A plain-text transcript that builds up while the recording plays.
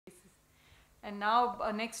And now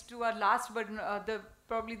next to our last but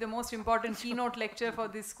probably the most important keynote lecture for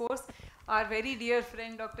this course, our very dear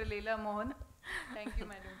friend Dr. Leila Mohan. Thank you,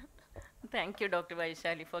 madam. Thank you, Dr.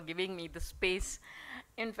 Vaishali, for giving me the space.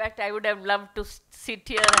 In fact, I would have loved to sit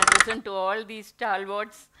here and listen to all these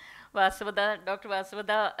stalwarts. Vasavada, Dr.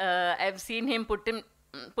 Vasavada, I've seen him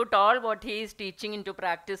put all what he is teaching into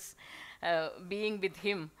practice, being with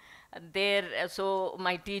him there. So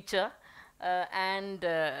my teacher, and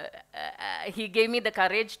he gave me the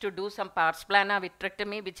courage to do some pars plana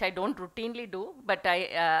vitrectomy, which I don't routinely do, but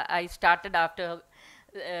I started after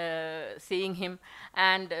seeing him.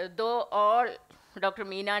 And though all Dr.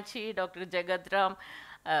 Meenakshi, Dr. Jagadram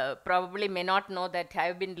probably may not know that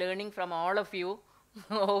I've been learning from all of you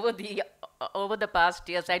over the past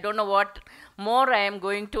years. I don't know what more I am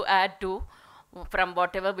going to add to from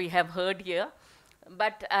whatever we have heard here,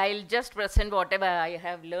 but I'll just present whatever I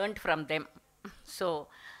have learned from them. So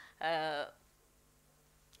uh,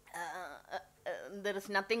 there is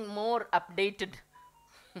nothing more updated,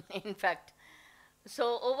 in fact.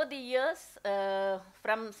 So over the years,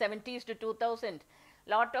 from 70s to 2000,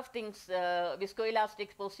 lot of things,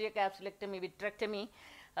 viscoelastic posterior capsulectomy, vitrectomy,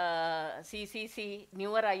 CCC,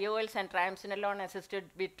 newer IOLs and triamcinolone assisted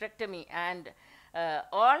vitrectomy, and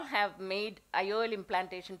all have made IOL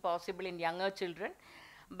implantation possible in younger children.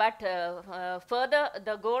 But further,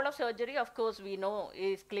 the goal of surgery, of course, we know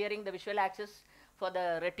is clearing the visual axis for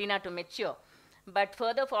the retina to mature. But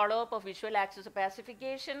further follow-up of visual axis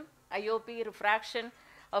opacification, IOP, refraction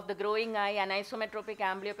of the growing eye, anisometropic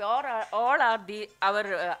amblyopia, all are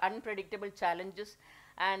our unpredictable challenges.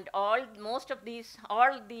 And most of these,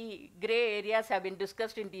 all the gray areas have been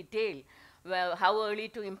discussed in detail. Well, how early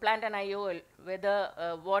to implant an IOL, whether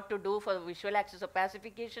what to do for visual axis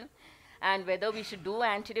opacification, and whether we should do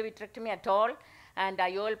anterior vitrectomy at all, and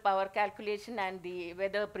IOL power calculation, and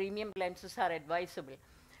whether premium lenses are advisable.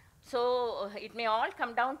 So it may all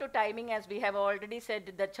come down to timing, as we have already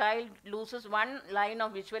said. The child loses one line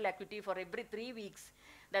of visual acuity for every 3 weeks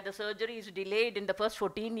that the surgery is delayed in the first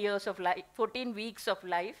 14 weeks of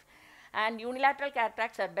life. And unilateral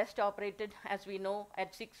cataracts are best operated, as we know,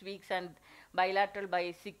 at 6 weeks, and bilateral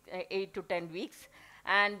by 8 to 10 weeks.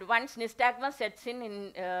 And once nystagmus sets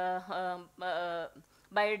in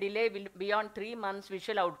by a delay beyond 3 months,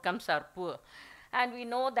 visual outcomes are poor. And we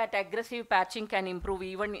know that aggressive patching can improve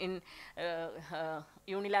even in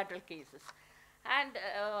unilateral cases. And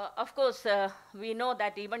of course, we know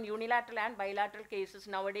that even unilateral and bilateral cases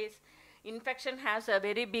nowadays, infection has a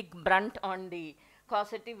very big brunt on the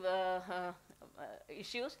causative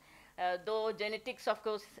issues. Though genetics, of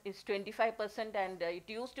course, is 25%, and it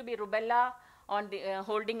used to be rubella on the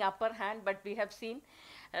holding upper hand, but we have seen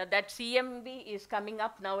that CMV is coming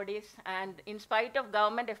up nowadays, and in spite of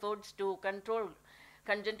government efforts to control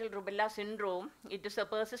congenital rubella syndrome, it is a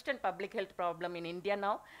persistent public health problem in India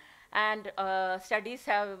now. And studies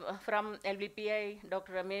have from LVPI,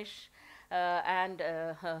 Dr. Ramesh, and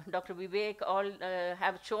Dr. Vivek all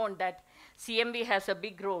have shown that CMV has a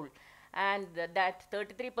big role, and that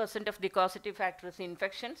 33% of the causative factor is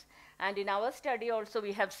infections. And in our study also,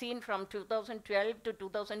 we have seen from 2012 to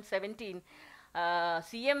 2017,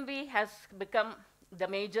 CMV has become the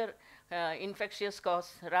major infectious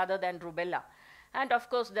cause rather than rubella. And of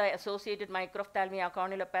course, the associated microphthalmia,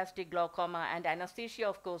 cornealopasty, glaucoma, and anesthesia,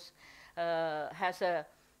 of course, has a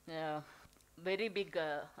very big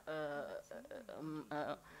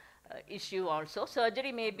issue also.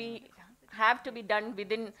 Surgery may have to be done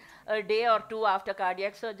within a day or two after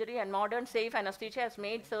cardiac surgery, and modern safe anesthesia has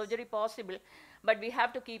made surgery possible. But we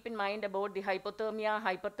have to keep in mind about the hypothermia,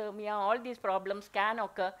 hyperthermia. All these problems can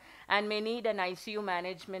occur and may need an ICU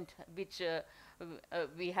management, which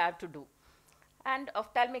we have to do. And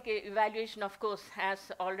ophthalmic evaluation, of course,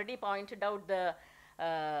 has already pointed out, the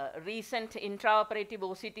recent intraoperative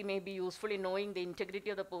OCT may be useful in knowing the integrity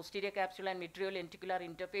of the posterior capsule and mitriolenticular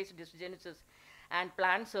interface dysgenesis, and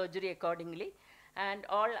plan surgery accordingly. And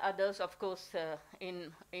all others, of course,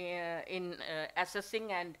 in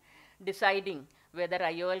assessing and deciding whether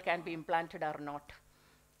IOL can be implanted or not.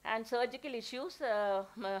 And surgical issues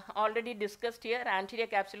already discussed here: anterior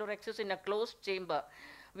capsulorhexis in a closed chamber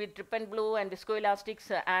with trip and blue and viscoelastics,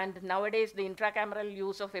 and nowadays the intracameral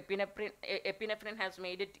use of epinephrine has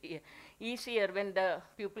made it easier when the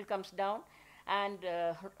pupil comes down. And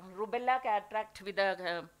rubella cataract with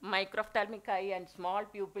a microphthalmic eye and small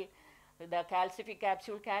pupil, the calcific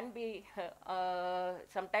capsule can be,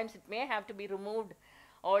 sometimes it may have to be removed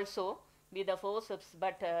also with the forceps,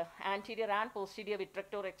 but anterior and posterior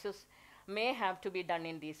vitrectorhexis may have to be done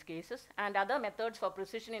in these cases. And other methods for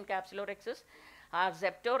precision in capsulorhexis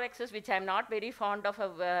Zeptorexis, which I'm not very fond of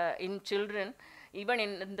in children, even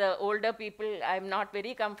in the older people, I'm not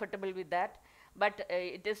very comfortable with that. But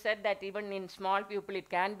it is said that even in small people, it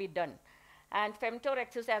can be done. And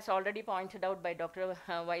femtorexis, as already pointed out by Dr.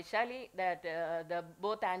 Vaishali, that the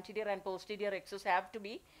both anterior and posterior rexus have to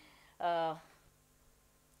be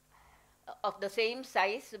of the same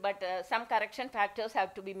size, but some correction factors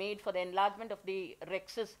have to be made for the enlargement of the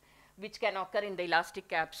rexus, which can occur in the elastic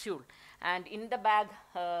capsule. And in the bag,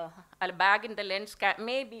 a bag in the lens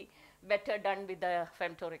may be better done with the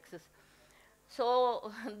femtorexis.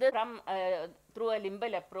 So this through a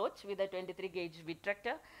limbal approach with a 23 gauge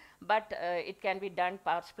vitrector, but it can be done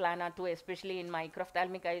pars plana too, especially in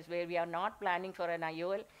microphthalmic eyes where we are not planning for an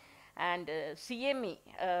IOL. And CME,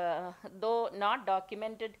 though not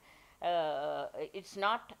documented, it's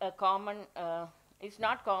not a common. It's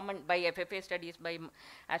not common by FFA studies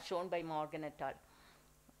as shown by Morgan et al.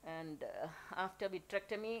 And after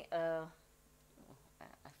vitrectomy, I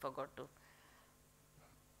forgot to.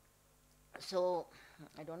 So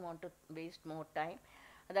I don't want to waste more time.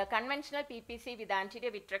 The conventional PPC with anterior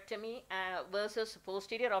vitrectomy versus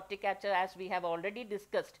posterior optic capture, as we have already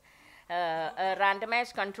discussed,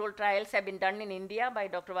 randomized control trials have been done in India by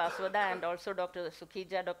Dr. Vaswada and also Dr.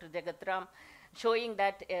 Sukhija, Dr. Jagatram, showing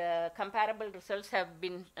that comparable results have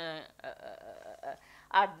been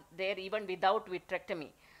are there even without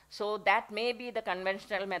vitrectomy. So that may be the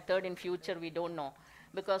conventional method in future, we don't know,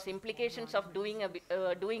 because implications of doing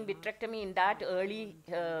doing vitrectomy in that early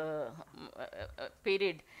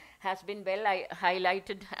period has been well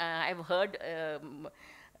highlighted. I've heard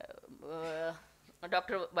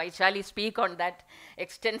Dr. Vaishali speak on that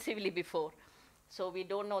extensively before. So we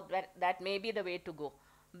don't know that may be the way to go.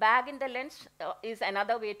 Bag in the lens is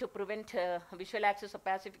another way to prevent visual axis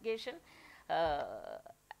opacification,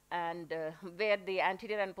 and where the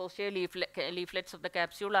anterior and posterior leaflets of the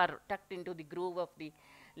capsule are tucked into the groove of the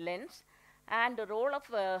lens. And the role of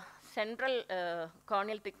central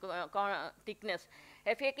corneal thickness.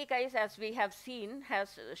 Phakic eyes, as we have seen,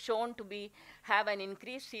 has shown to have an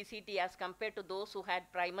increased CCT as compared to those who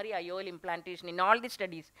had primary IOL implantation. In all the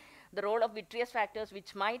studies, the role of vitreous factors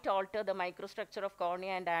which might alter the microstructure of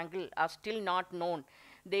cornea and angle are still not known.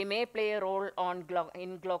 They may play a role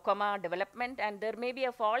in glaucoma development, and there may be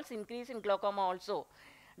a false increase in glaucoma also.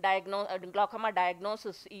 Glaucoma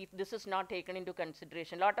diagnosis if this is not taken into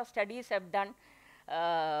consideration. A lot of studies have done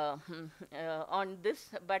on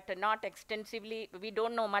this, but not extensively. We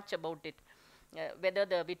don't know much about it, whether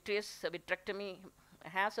the vitreous vitrectomy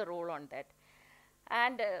has a role on that.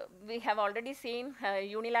 And we have already seen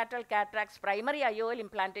unilateral cataracts. Primary IOL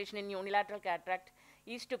implantation in unilateral cataract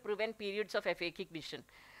is to prevent periods of aphakic vision.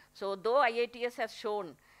 So though IATS has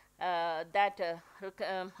shown that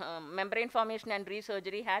membrane formation and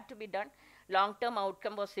resurgery had to be done, long-term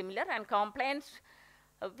outcome was similar, and compliance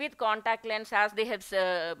with contact lens, as they had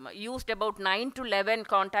used about 9 to 11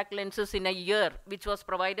 contact lenses in a year, which was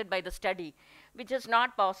provided by the study, which is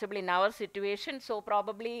not possible in our situation. So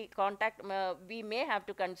probably we may have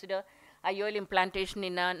to consider IOL implantation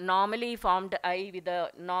in a normally formed eye with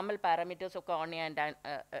the normal parameters of cornea and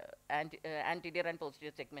anterior and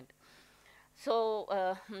posterior segment. So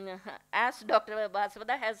as Dr.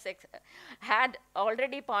 Vaswada had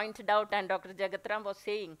already pointed out, and Dr. Jagatram was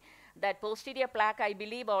saying, that posterior plaque, I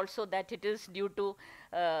believe also that it is due to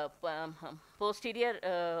posterior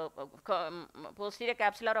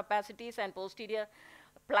capsular opacities, and posterior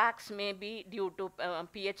plaques may be due to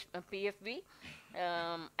PFV.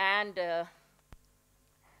 And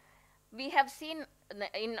we have seen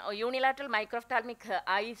in unilateral microphthalmic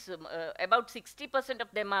eyes, about 60% of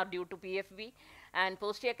them are due to PFV, and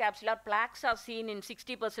posterior capsular plaques are seen in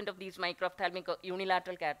 60% of these microphthalmic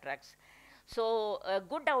unilateral cataracts. So a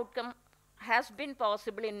good outcome has been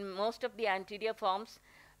possible in most of the anterior forms,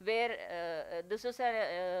 where this is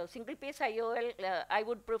a single piece IOL. I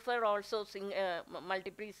would prefer also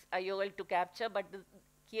multi-piece IOL to capture, but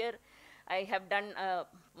here I have done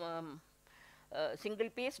single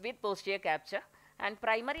piece with posterior capture, and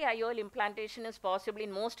primary IOL implantation is possible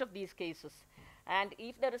in most of these cases. And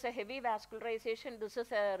if there is a heavy vascularization, this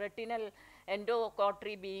is a retinal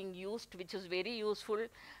endocautery being used, which is very useful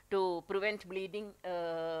to prevent bleeding.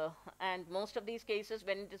 And most of these cases,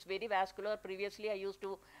 when it is very vascular, previously I used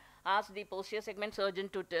to ask the posterior segment surgeon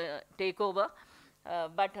to take over.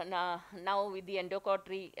 But now with the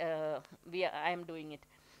endocautery, I am doing it.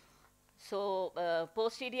 So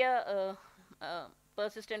posterior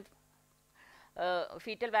persistent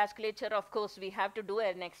fetal vasculature, of course, we have to do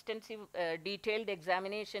an extensive detailed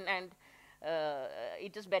examination, and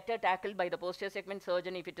it is better tackled by the posterior segment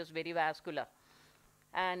surgeon if it is very vascular.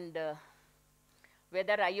 And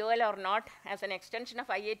whether IOL or not. As an extension of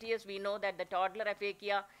IATS, we know that the toddler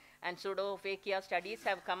aphakia and pseudo-aphakia studies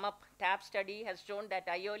have come up. TAP study has shown that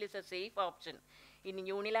IOL is a safe option in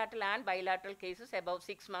unilateral and bilateral cases above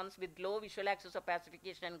 6 months with low visual axis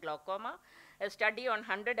opacification and glaucoma. A study on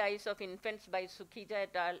 100 eyes of infants by Sukhija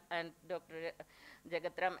et al. And Dr.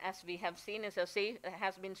 Jagatram, as we have seen, is a safe,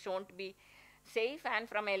 has been shown to be safe, and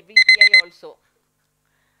from LVPI also.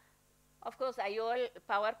 Of course, IOL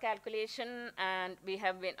power calculation, and we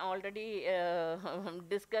have been already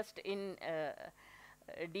discussed in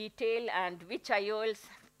detail, and which IOLs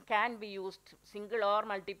can be used, single or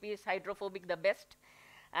multi-piece hydrophobic the best,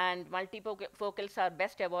 and multifocals are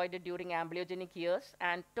best avoided during amblyogenic years,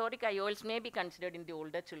 and toric IOLs may be considered in the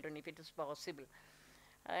older children if it is possible.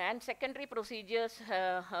 And secondary procedures,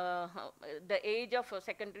 the age of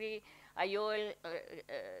secondary IOL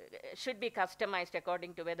should be customized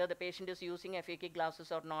according to whether the patient is using phakic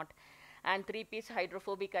glasses or not. And 3-piece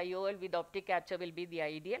hydrophobic IOL with optic catcher will be the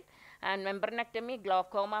ideal. And membranectomy,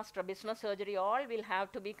 glaucoma, strabismus surgery, all will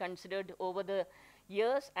have to be considered over the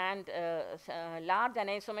years. And large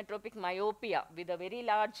anisometropic myopia, with a very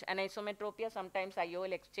large anisometropia, sometimes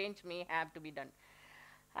IOL exchange may have to be done.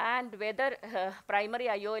 And whether primary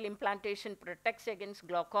IOL implantation protects against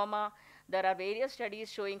glaucoma, there are various studies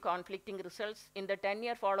showing conflicting results. In the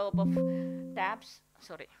 10-year follow-up of TAPS,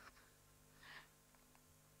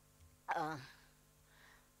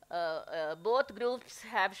 both groups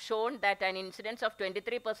have shown that an incidence of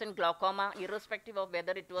 23% glaucoma, irrespective of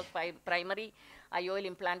whether it was primary IOL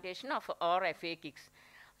implantation or aphakics.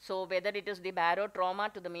 So whether it is the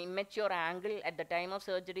barotrauma to the immature angle at the time of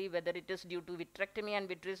surgery, whether it is due to vitrectomy and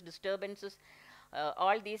vitreous disturbances,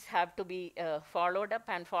 all these have to be followed up,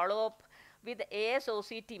 and follow-up with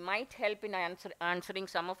ASOCT might help in answering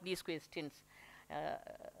some of these questions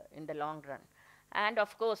in the long run. And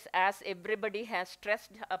of course, as everybody has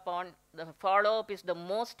stressed upon, the follow-up is the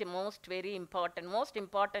most very important, most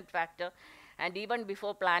important factor. And even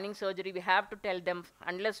before planning surgery, we have to tell them,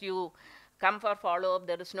 unless you come for follow-up,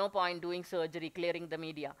 there is no point doing surgery, clearing the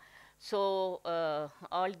media. So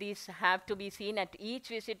all these have to be seen at each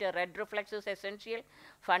visit. A red reflex is essential,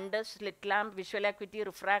 fundus, slit lamp, visual acuity,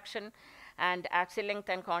 refraction, and axial length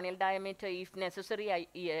and corneal diameter, if necessary,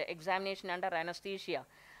 examination under anesthesia.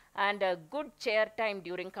 And a good chair time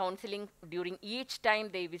during counseling, during each time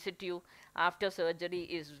they visit you after surgery,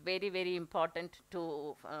 is very, very important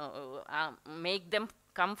to make them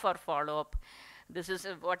come for follow-up. This is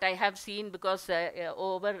what I have seen, because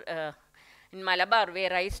over in Malabar,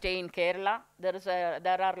 where I stay in Kerala,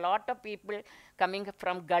 there are a lot of people coming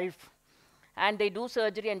from Gulf, and they do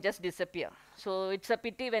surgery and just disappear. So it's a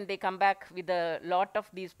pity when they come back with a lot of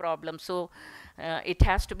these problems. So it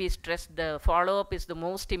has to be stressed. The follow-up is the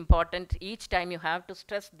most important. Each time you have to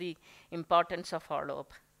stress the importance of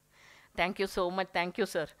follow-up. Thank you so much. Thank you,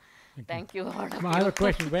 sir. Thank you. All of I have a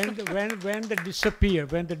question. When they disappear,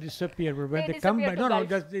 when they come back, no,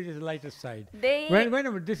 this is the lighter side.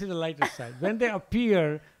 This is the lighter side. When they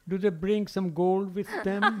appear, do they bring some gold with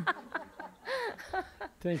them?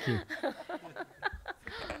 Thank you.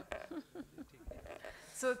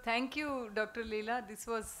 So thank you, Dr. Leila. This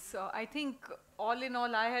was, I think, all in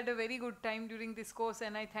all, I had a very good time during this course,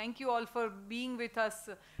 and I thank you all for being with us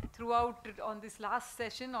throughout on this last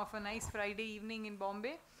session of a nice Friday evening in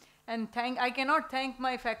Bombay. And I cannot thank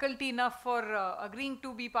my faculty enough for agreeing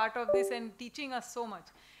to be part of this and teaching us so much.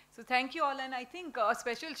 So thank you all, and I think a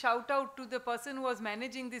special shout out to the person who was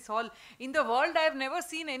managing this hall. In the world, I have never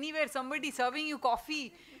seen anywhere somebody serving you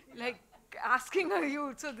coffee, like asking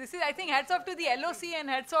you. So this is, I think, hats off to the LOC and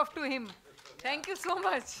hats off to him. Thank you so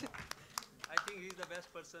much. I think he's the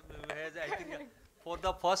best person who has, I think, for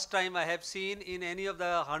the first time I have seen in any of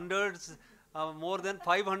the hundreds, more than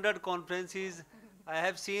 500 conferences, I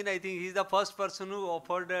have seen, I think he's the first person who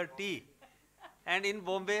offered tea. And in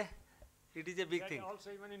Bombay, it is a big thing.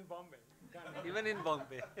 Also even in Bombay. Even in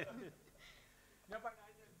Bombay. No, but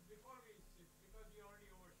before we sit, because we already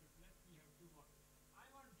overshoot, let me have 2 more. I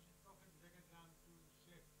want Professor Jagatram to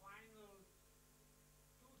say final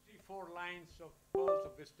 2, 3, 4 lines of pearls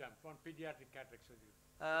of wisdom on pediatric cataract surgery.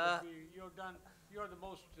 You're done. You're the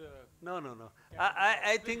most. No.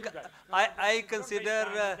 I think I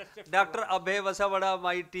consider Dr. Abhay Vasavada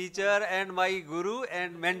my teacher and my guru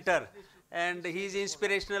and mentor, and he's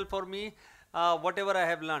inspirational for me. Whatever I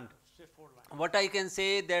have learned. What I can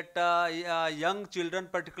say that young children,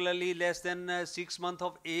 particularly less than 6 months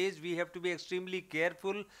of age, we have to be extremely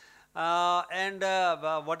careful, and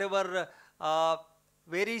whatever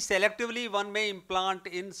very selectively one may implant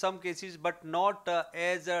in some cases, but not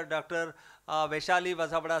as Dr. Vaishali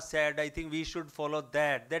Vasavada said. I think we should follow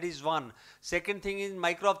that. That is one. Second thing is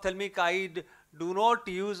micro-ophthalmic, do not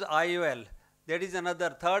use IOL. That is another.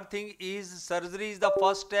 Third thing is surgery is the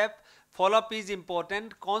first step. Follow-up is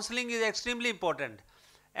important. Counseling is extremely important.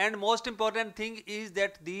 And most important thing is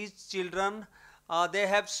that these children, they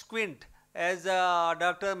have squint, as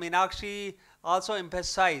Dr. Meenakshi also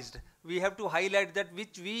emphasized. We have to highlight that,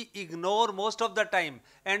 which we ignore most of the time,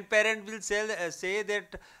 and parent will say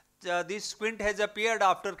that this squint has appeared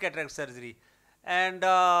after cataract surgery. And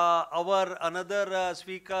our another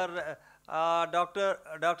speaker, Dr.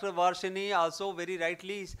 Varshini, also very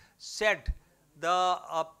rightly said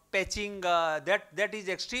the patching, that is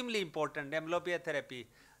extremely important. Amblyopia therapy,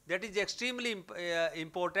 that is extremely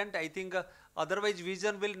important. I think otherwise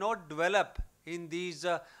vision will not develop in these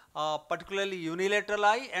particularly unilateral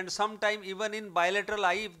eye, and sometime even in bilateral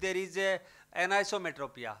eye if there is a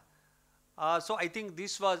anisometropia. So I think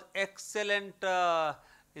this was excellent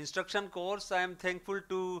instruction course. I am thankful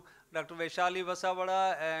to Dr. Vaishali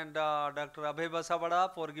Vasavada and Dr. Abhay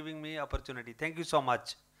Vasavada for giving me opportunity. Thank you so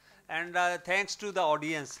much. And thanks to the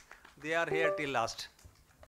audience. They are here till last.